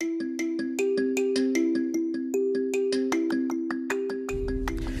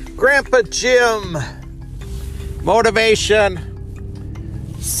Grandpa Jim, Motivation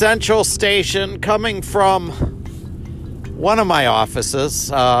Central Station, coming from one of my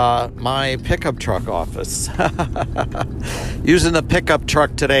offices, my pickup truck office. Using the pickup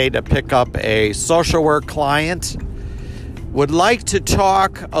truck today to pick up a social work client. Would like to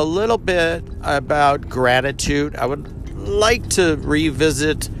talk a little bit about gratitude. I would like to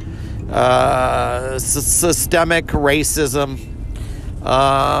revisit systemic racism.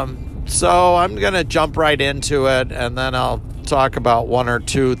 So I'm going to jump right into it, and then I'll talk about one or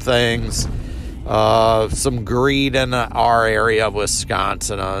two things. Some greed in our area of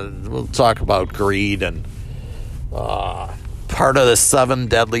Wisconsin. We'll talk about greed and part of the 7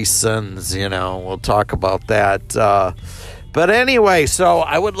 deadly sins, We'll talk about that. But anyway, so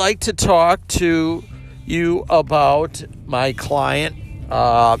I would like to talk to you about my client,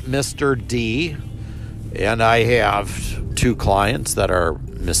 Mr. D. And I have 2 clients that are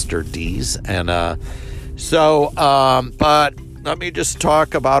Mr. D's. And but let me just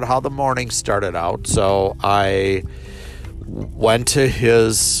talk about how the morning started out. So I went to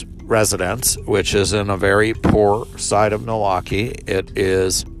his residence, which is in a very poor side of Milwaukee. It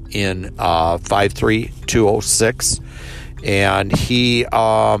is in 53206. And he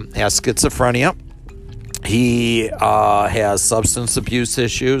has schizophrenia. He has substance abuse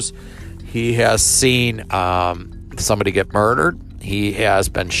issues. He has seen somebody get murdered. He has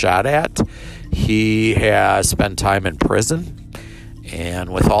been shot at. He has spent time in prison.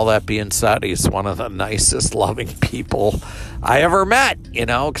 And with all that being said, he's one of the nicest, loving people I ever met,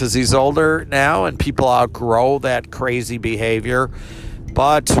 because he's older now and people outgrow that crazy behavior.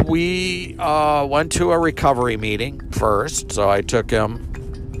 But we went to a recovery meeting first. So I took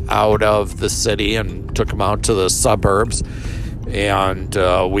him out of the city and took him out to the suburbs. And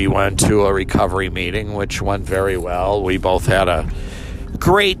we went to a recovery meeting, which went very well. We both had a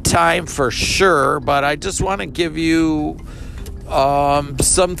great time for sure. But I just want to give you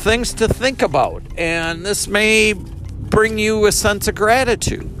some things to think about. And this may bring you a sense of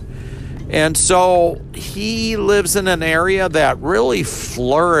gratitude. And so he lives in an area that really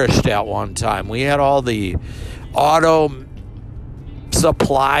flourished at one time. We had all the auto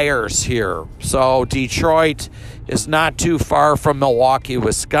suppliers here. So Detroit is not too far from Milwaukee,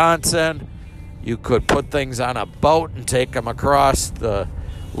 Wisconsin. You could put things on a boat and take them across the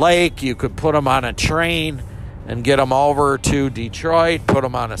lake. You could put them on a train and get them over to Detroit, put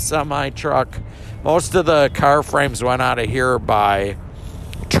them on a semi-truck. Most of the car frames went out of here by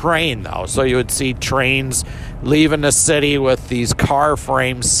train, though. So you would see trains leaving the city with these car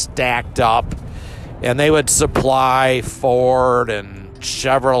frames stacked up, and they would supply Ford and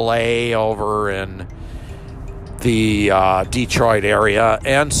Chevrolet over in the Detroit area.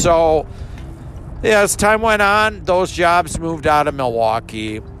 And so as time went on, those jobs moved out of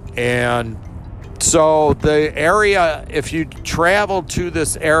Milwaukee. And so the area, if you traveled to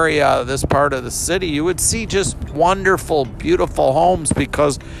this area, this part of the city, you would see just wonderful, beautiful homes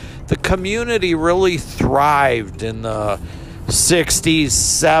because the community really thrived in the 60s,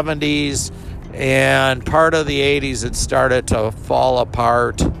 70s, and part of the 80s it started to fall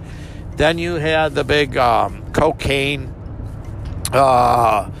apart. Then you had the big cocaine,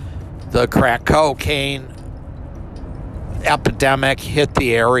 the crack cocaine epidemic hit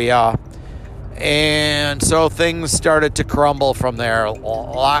the area. And so things started to crumble from there.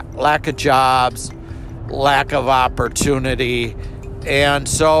 Lack of jobs, lack of opportunity. And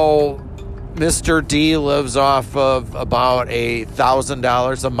so Mr. D lives off of about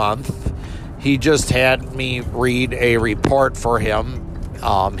 $1,000 a month. He just had me read a report for him.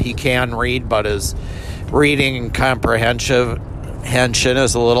 He can read, but his reading and comprehension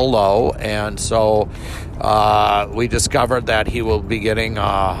is a little low. And so we discovered that he will be getting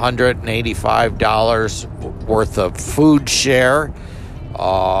 $185 worth of food share.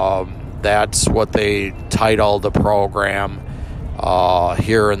 That's what they title the program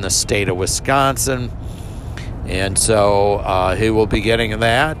here in the state of Wisconsin. And so he will be getting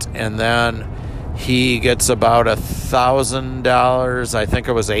that. And then he gets about $1,000. I think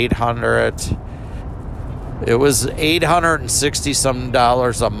it was $800. It was $860 some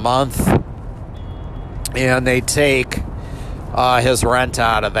a month. And they take his rent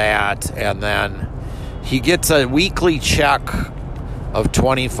out of that, and then he gets a weekly check of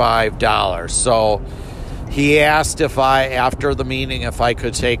 $25. So he asked if after the meeting, if I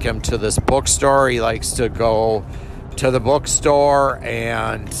could take him to this bookstore. He likes to go to the bookstore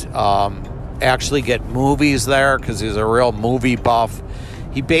and actually get movies there because he's a real movie buff.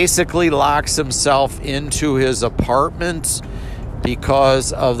 He basically locks himself into his apartment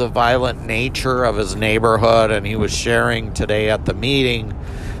because of the violent nature of his neighborhood. And he was sharing today at the meeting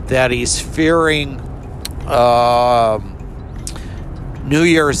that he's fearing New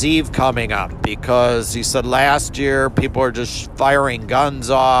Year's Eve coming up, because he said last year people are just firing guns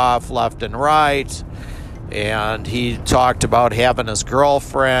off left and right. And he talked about having his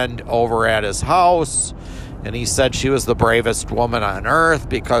girlfriend over at his house, and he said she was the bravest woman on earth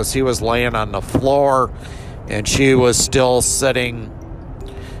because he was laying on the floor and she was still sitting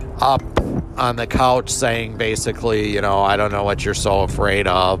up on the couch saying basically, I don't know what you're so afraid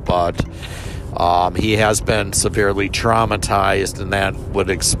of, but he has been severely traumatized, and that would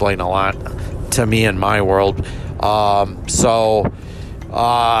explain a lot to me in my world. So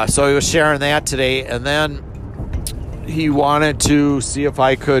he was sharing that today, and then he wanted to see if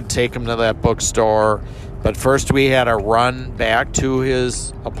I could take him to that bookstore. But first we had to run back to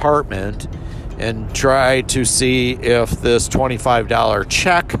his apartment and try to see if this $25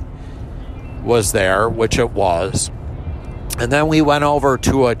 check was there, which it was. And then we went over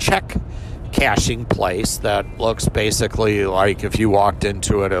to a check cashing place that looks basically like, if you walked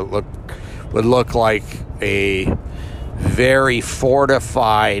into it, would look like a very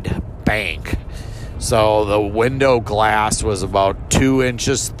fortified bank. So the window glass was about 2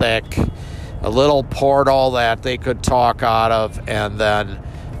 inches thick, a little portal that they could talk out of, and then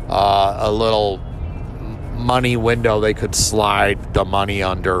a little money window they could slide the money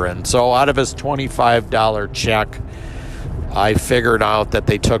under. And so out of his $25 check, I figured out that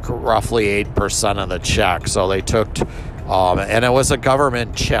they took roughly 8% of the check. So they took, and it was a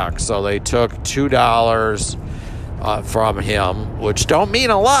government check, so they took $2 from him, which don't mean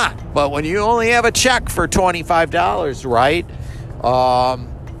a lot, but when you only have a check for $25, right,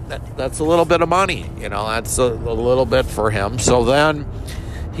 that's a little bit of money, that's a little bit for him. So then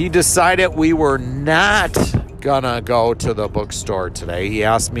he decided we were not gonna go to the bookstore today. He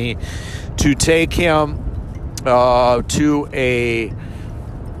asked me to take him to a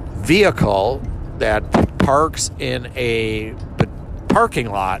vehicle that parks in a parking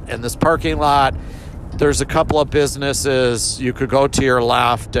lot, and this parking lot, there's a couple of businesses. You could go to your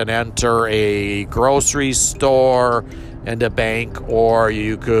left and enter a grocery store and a bank, or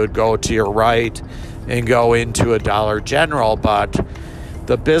you could go to your right and go into a Dollar General. But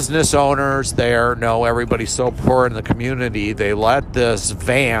the business owners there know everybody's so poor in the community, they let this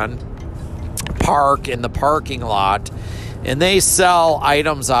van park in the parking lot, and they sell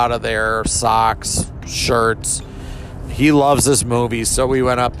items out of there, socks, shirts. He loves this movie, so we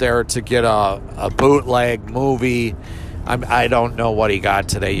went up there to get a bootleg movie. I don't know what he got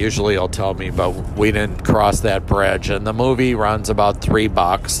today. Usually he'll tell me, but we didn't cross that bridge. And the movie runs about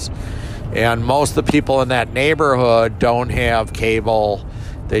 $3. And most of the people in that neighborhood don't have cable.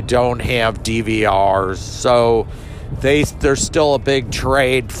 They don't have DVRs. So there's still a big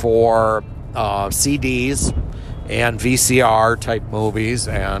trade for CDs and VCR type movies.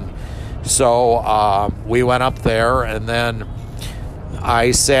 And so we went up there, and then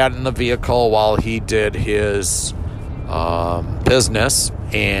I sat in the vehicle while he did his business.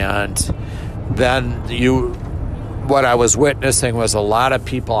 And then what I was witnessing was a lot of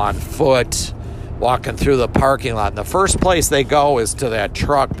people on foot walking through the parking lot. And the first place they go is to that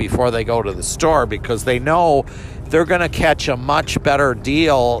truck before they go to the store, because they know they're going to catch a much better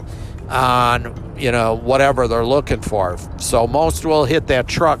deal on whatever they're looking for. So most will hit that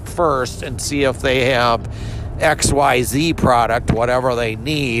truck first and see if they have XYZ product, whatever they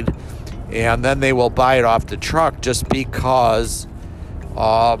need, and then they will buy it off the truck just because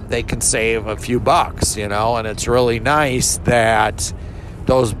they can save a few bucks, and it's really nice that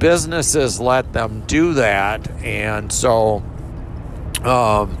those businesses let them do that. And so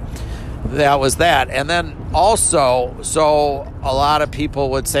that was that. And then also, so a lot of people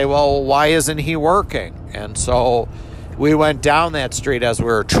would say, well, why isn't he working? And so we went down that street as we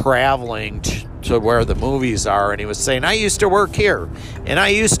were traveling to where the movies are, and he was saying, I used to work here, and I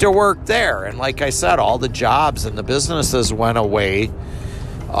used to work there. And like I said, all the jobs and the businesses went away.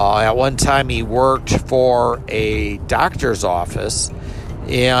 At one time, he worked for a doctor's office,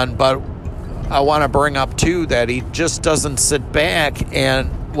 but I want to bring up, too, that he just doesn't sit back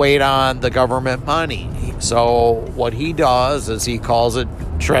and wait on the government money. So what he does is he calls it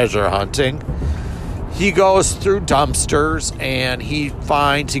treasure hunting. He goes through dumpsters, and he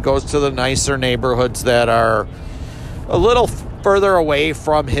goes to the nicer neighborhoods that are a little further away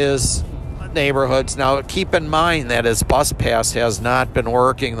from his neighborhoods. Now, keep in mind that his bus pass has not been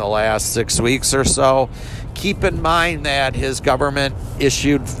working the last 6 weeks or so. Keep in mind that his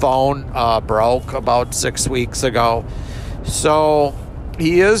government-issued phone broke about 6 weeks ago. So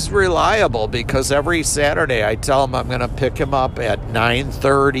he is reliable, because every Saturday I tell him I'm going to pick him up at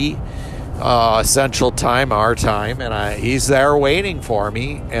 9:30 Central Time, our time, and he's there waiting for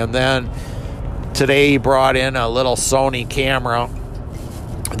me. And then today he brought in a little Sony camera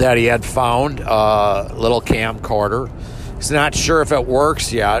that he had found, a little camcorder. He's not sure if it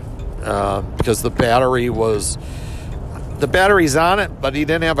works yet because the battery's on it, but he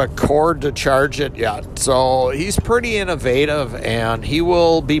didn't have a cord to charge it yet. So he's pretty innovative, and he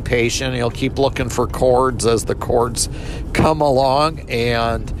will be patient. He'll keep looking for cords as the cords come along,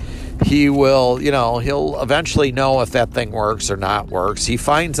 and he will, he'll eventually know if that thing works or not works. He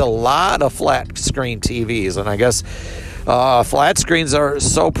finds a lot of flat screen TVs, and I guess flat screens are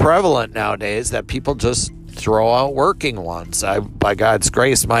so prevalent nowadays that people just throw out working ones. By God's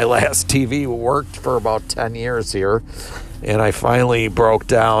grace, my last TV worked for about 10 years here, and I finally broke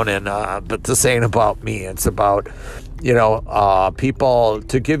down. And but this ain't about me. It's about people,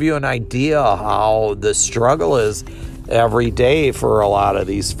 to give you an idea how the struggle is every day for a lot of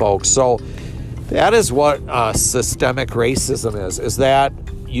these folks. So that is what systemic racism is that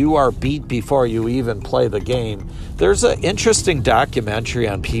you are beat before you even play the game. There's an interesting documentary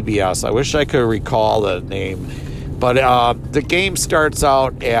on PBS. I wish I could recall the name. But the game starts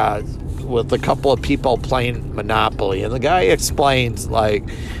out with a couple of people playing Monopoly. And the guy explains,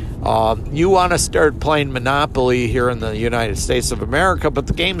 you want to start playing Monopoly here in the United States of America, but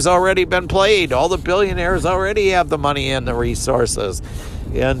the game's already been played. All the billionaires already have the money and the resources.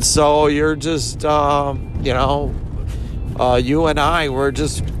 And so you're just, you and I, we're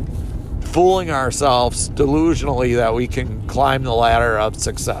just fooling ourselves delusionally that we can climb the ladder of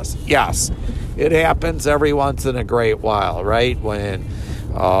success. Yes, it happens every once in a great while, right? When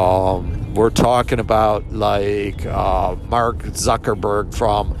we're talking about Mark Zuckerberg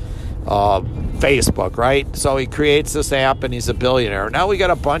from Facebook, right? So he creates this app and he's a billionaire. Now we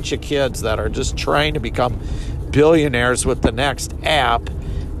got a bunch of kids that are just trying to become billionaires with the next app.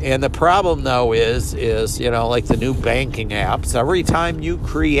 And the problem, though, is like the new banking apps. Every time you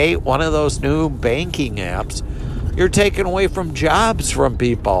create one of those new banking apps, you're taking away from jobs from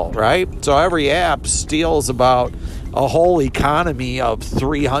people, right? So every app steals about a whole economy of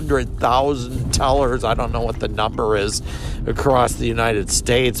 300,000 tellers. I don't know what the number is across the United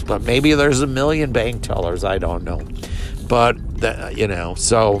States, but maybe there's 1 million bank tellers. I don't know. But,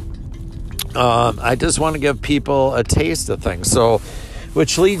 so I just want to give people a taste of things. So,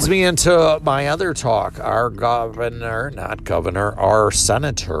 which leads me into my other talk. Our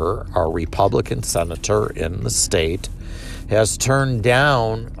senator, our Republican senator in the state, has turned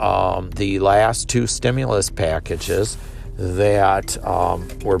down the last 2 stimulus packages that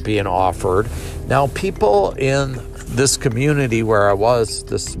were being offered. Now, people in this community where I was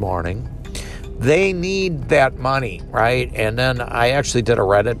this morning, they need that money, right? And then I actually did a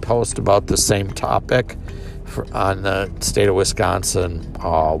Reddit post about the same topic on the state of Wisconsin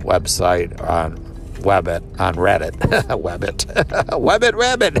website on Reddit. On Reddit,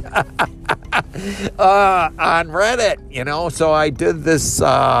 so I did this,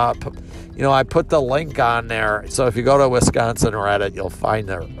 I put the link on there. So if you go to Wisconsin Reddit, you'll find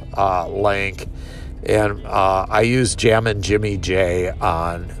the link. And I use Jammin' Jimmy J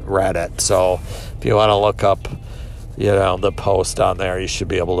on Reddit. So if you want to look up the post on there, you should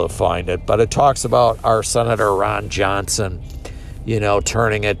be able to find it. But it talks about our Senator Ron Johnson,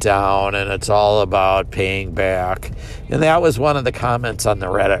 turning it down, and it's all about paying back. And that was one of the comments on the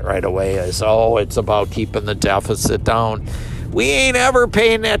Reddit right away is, it's about keeping the deficit down. We ain't ever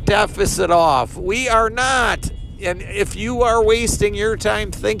paying that deficit off. We are not. And if you are wasting your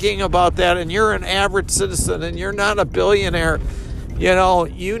time thinking about that, and you're an average citizen and you're not a billionaire,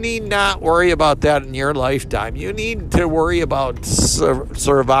 you need not worry about that in your lifetime. You need to worry about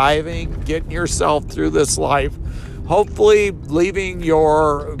surviving, getting yourself through this life, hopefully leaving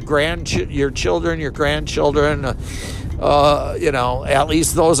your children, your grandchildren, at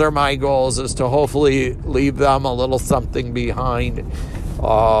least those are my goals, is to hopefully leave them a little something behind,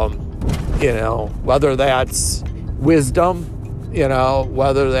 whether that's wisdom,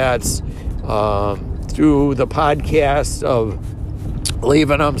 whether that's through the podcast of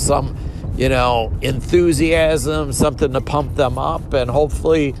leaving them some, enthusiasm, something to pump them up. And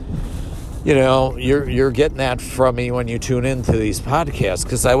hopefully, you're getting that from me when you tune into these podcasts,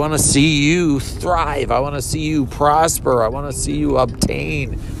 because I want to see you thrive. I want to see you prosper. I want to see you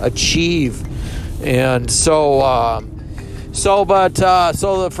achieve. And so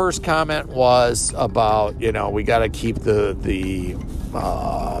the first comment was about, we got to keep the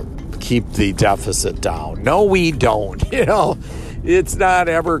deficit down. No, we don't. It's not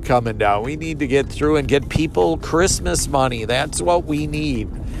ever coming down. We need to get through and get people Christmas money. That's what we need.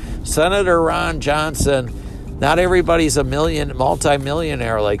 Senator Ron Johnson Not everybody's a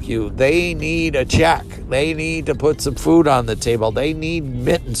multi-millionaire like you. They need a check. They need to put some food on the table. They need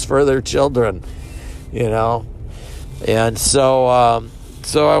mittens for their children, And so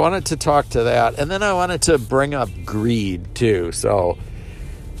I wanted to talk to that. And then I wanted to bring up greed too. So,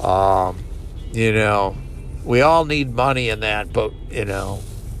 we all need money in that, but,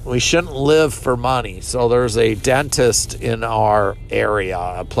 we shouldn't live for money. So there's a dentist in our area,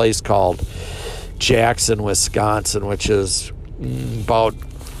 a place called Jackson, Wisconsin, which is about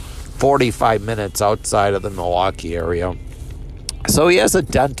 45 minutes outside of the Milwaukee area. So he has a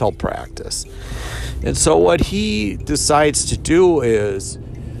dental practice. And so what he decides to do is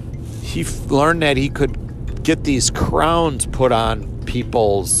he learned that he could get these crowns put on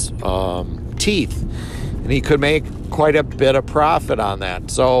people's teeth. And he could make quite a bit of profit on that.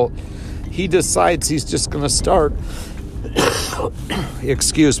 So he decides he's just going to start,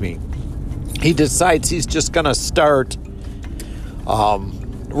 he decides he's just going to start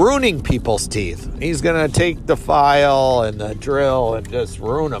ruining people's teeth. He's going to take the file and the drill and just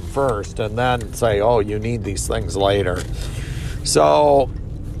ruin them first and then say, oh, you need these things later. So,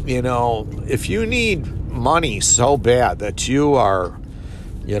 if you need money so bad that you are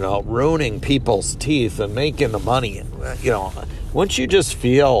ruining people's teeth and making the money, once you just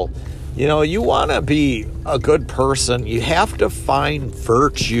feel, you want to be a good person, you have to find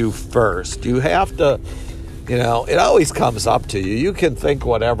virtue first. You have to, it always comes up to you. You can think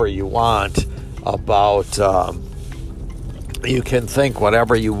whatever you want about, well,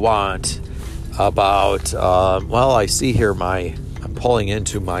 I see here I'm pulling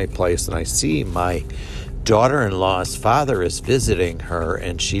into my place and I see my daughter-in-law's father is visiting her,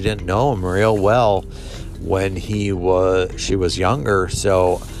 and she didn't know him real well when she was younger.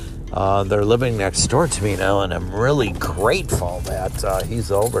 So they're living next door to me now, and I'm really grateful that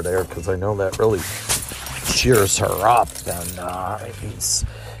he's over there because I know that really cheers her up. And he's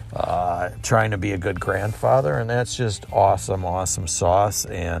trying to be a good grandfather, and that's just awesome sauce.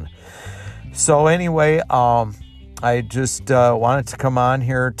 And so anyway, I just wanted to come on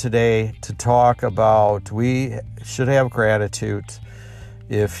here today to talk about we should have gratitude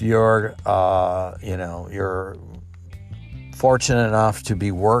if you're, you're fortunate enough to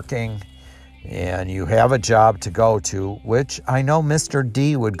be working and you have a job to go to, which I know Mr.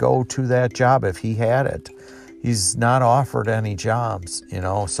 D would go to that job if he had it. He's not offered any jobs,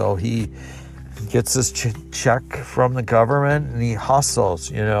 so he gets his check from the government and he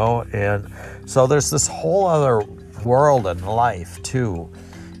hustles, and so there's this whole other world in life too,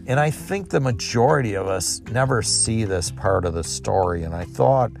 and I think the majority of us never see this part of the story. And I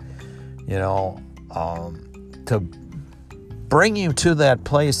thought, to bring you to that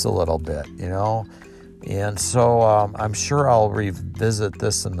place a little bit, and so I'm sure I'll revisit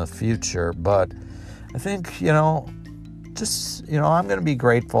this in the future. But I think I'm going to be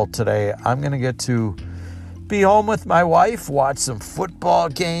grateful today. I'm going to get to be home with my wife, watch some football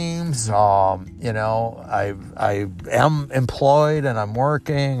games. I am employed and I'm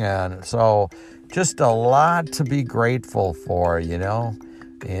working, and so just a lot to be grateful for,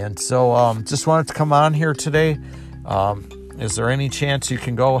 And so just wanted to come on here today. Is there any chance you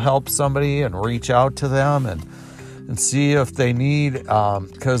can go help somebody and reach out to them and see if they need,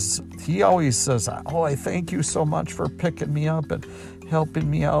 because he always says, oh, I thank you so much for picking me up and helping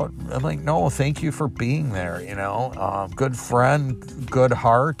me out. I'm like, no, thank you for being there, good friend, good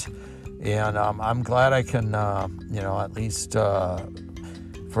heart. And I'm glad I can, at least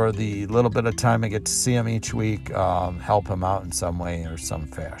for the little bit of time I get to see him each week, help him out in some way or some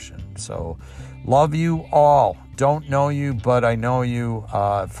fashion. So love you all. Don't know you, but I know you.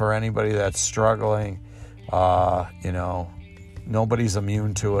 For anybody that's struggling, nobody's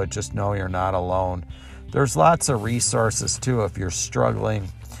immune to it. Just know you're not alone. There's lots of resources too if you're struggling.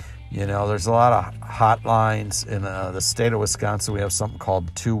 There's a lot of hotlines in the state of Wisconsin. We have something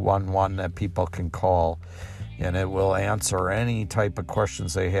called 211 that people can call, and it will answer any type of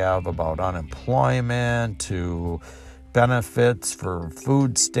questions they have about unemployment, to benefits for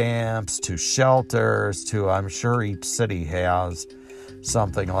food stamps, to shelters, to, I'm sure each city has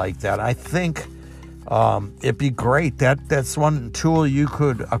something like that. I think it'd be great. That's one tool you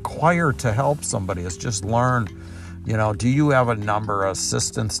could acquire to help somebody, is just learn, do you have a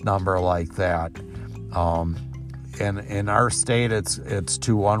assistance number like that? And in our state, it's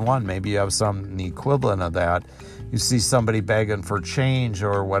 211. Maybe you have some the equivalent of that. You see somebody begging for change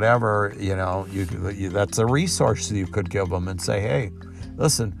or whatever, you that's a resource that you could give them and say, hey,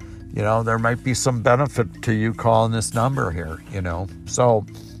 listen, there might be some benefit to you calling this number here, So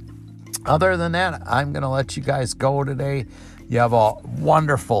other than that, I'm going to let you guys go today. You have a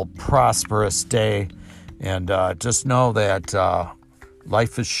wonderful, prosperous day. And just know that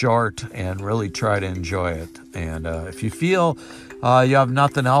life is short, and really try to enjoy it. And if you feel you have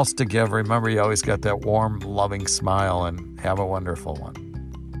nothing else to give, remember you always got that warm, loving smile, and have a wonderful one.